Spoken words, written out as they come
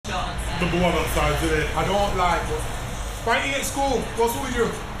Number one outside today. I don't like it. Why eat at school? What's wrong with you?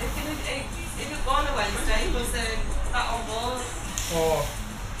 If you go on a Wednesday, he was that on board. Oh.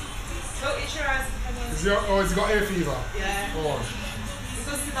 Don't itch your eyes. Has he got hay fever? Yeah. Oh.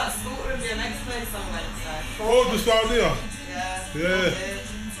 Because to that scooter and be an next place on Wednesday. Oh, just down there? Yeah.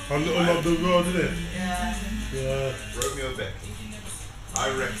 Yeah. A little on the road, isn't it? Yeah. Yeah. Romeo Becky. I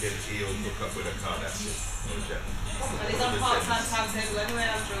reckon he'll hook up with a Kardashian. No joke. Well, he's on part-time timetable anyway,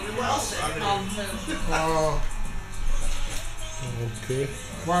 I'm sure. What else? Oh. Okay.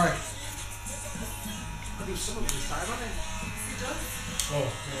 Why? I do some of his time on it. He does. Oh.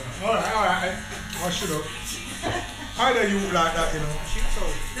 Yeah. Alright. I should have. I know you like that, you know.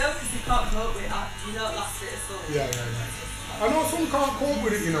 No, because you can't cope with it. You don't last it at school. Yeah. I know some can't cope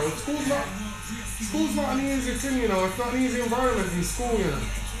with it, you know. School's not an easy thing, you know. It's not an easy environment in school, you know.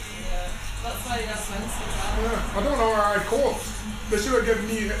 Yeah. That's why you have Wednesday. Yeah. I don't know how I coped. They should have given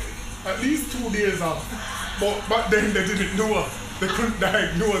me at least 2 days off. But back then they didn't know. They couldn't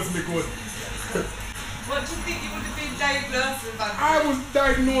diagnose me good. What do you think you would have been diagnosed with? I was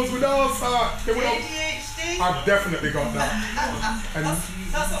diagnosed with all sorts. ADHD? I've definitely got that. And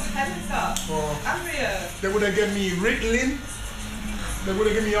That's what the parents got. Andrea. they would have given me Ritalin. They would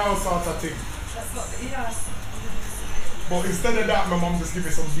have given me all sorts of things. That's what the yes. But instead of that, my mum just gave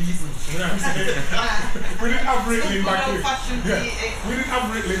me some beating. You know what I'm saying? We didn't have Ritalin back then. Old-fashioned beating. We didn't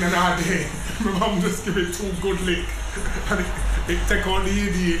have Ritalin in our day. My mum just gave me 2 good licks. And it take on the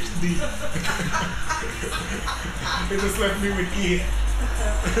ADHD. It just left me with 8.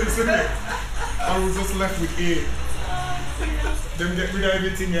 I was just left with 8. Then get rid of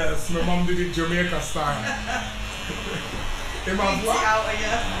everything else. My mum did it Jamaica style. They man, what? Out of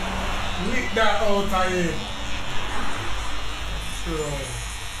you. Lick that out of here. So,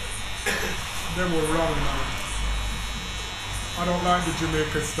 they were wrong, man. I don't like the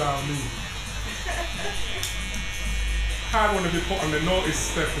Jamaican style, me. I want to be put on the notice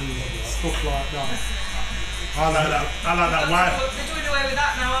step and stuff like that. I like that white. They're doing away with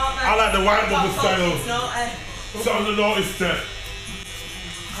that now, aren't they? I like the white bubble style. It's not, It's on the notice step.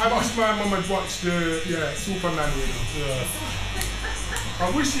 I watched my mum and watched the Superman, you know. Yeah. I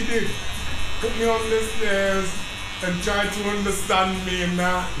wish he did. Put me on the stairs and try to understand me and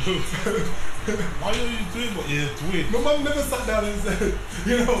that. Why are you doing what you're doing? My mum never sat down and said,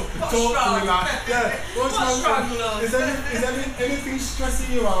 you know, talk to me like, what's wrong, love? Is anything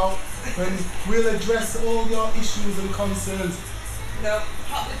stressing you out? And we'll address all your issues and concerns. No,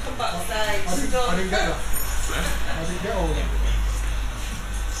 probably come backstage. I didn't get that. I didn't get all that.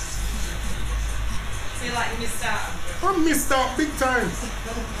 Feel like you missed out. I missed out big time.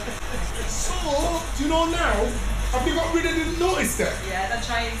 So, do you know now? Have they got rid of the notice there? Yeah, they're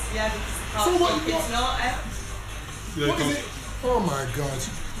trying. Yeah, because So what? it's not. Yeah, What is it? Oh my God.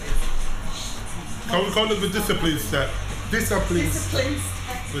 Can we call it the discipline step? Discipline. Discipline.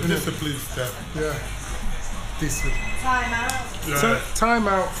 The discipline step. Yeah. Discipline. Time out. Yeah. Time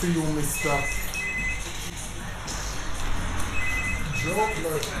out for you, Mr. Joke.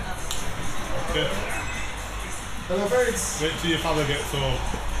 Yeah. Hello, thanks. Wait till your father gets home.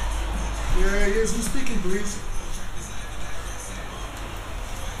 Yeah, yes, who's speaking, please?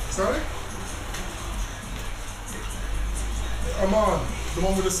 Sorry? Aman, the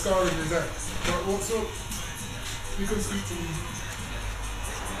one with the scar in his head. What's up? You can speak to me.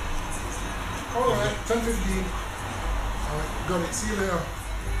 Alright, 10:15. Alright, got it. See you later.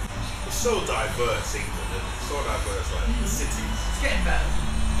 It's so diverse, England, and it's so diverse, like the cities. It's getting better.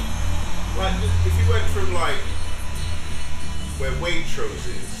 Like, if you went from like where Waitrose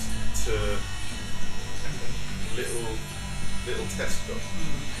is to little Tesco,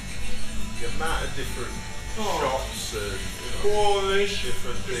 the amount of different shops and Polish.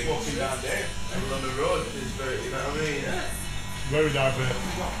 different Just things. walking down there and on the road is very, you know what I mean? Yeah. Very diverse.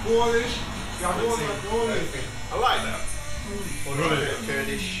 Polish. Yeah, Everything. I like that. Really?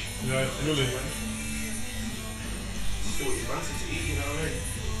 Kurdish. Yeah, really. Do what you fancy to eat, you know what I mean?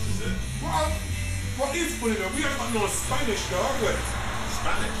 This is it. What is funny though? We haven't got no Spanish though, have we?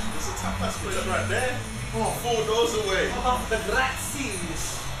 Spanish. There's a tapas place right there. Oh. 4 doors away. The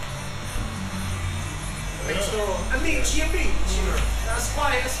Grazies. Next door. Amici. That's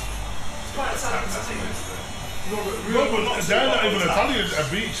quite a Italian. No, No, but they're not even Italian. A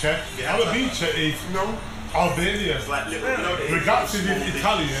beacher. I'm a beacher is No. Albanian. It's like little, you know, the Ragazzi is small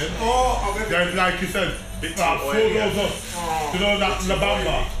Italian. Oh, okay. They're, like you said, Bit like too 4 oily, doors yeah. up. You know that La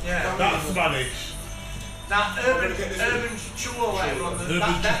Bamba? Yeah. That's Spanish. That urban chuo, whatever, on the,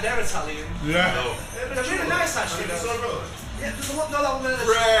 they're Italian. Yeah. No. They're really nice actually. It's all right. Yeah, there's a lot on the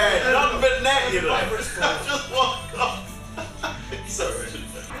Fred, not the net, you know. Whatever it's called. Just walk off. Sorry.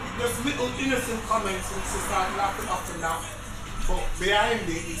 just little innocent comments which you start laughing off and that. But behind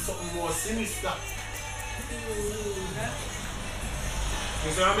it is something more sinister.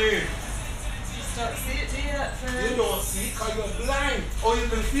 You see what I mean? You start to see it, do you? At first? You don't see it because you're blind. Or you're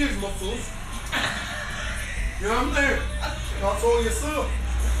confused, muffles. You know what I'm saying? That's all you see.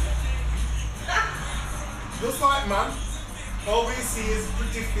 Just like man, all we see is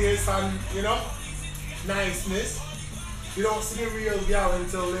pretty face and, you know, niceness. You don't see the real girl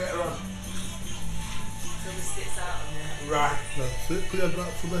until later on. So it sticks out on you. Right. That's it. Put your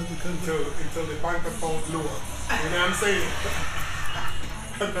back for better Until the bank account lower. You know what I'm saying?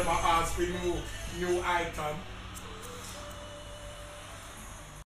 And then I ask for new item.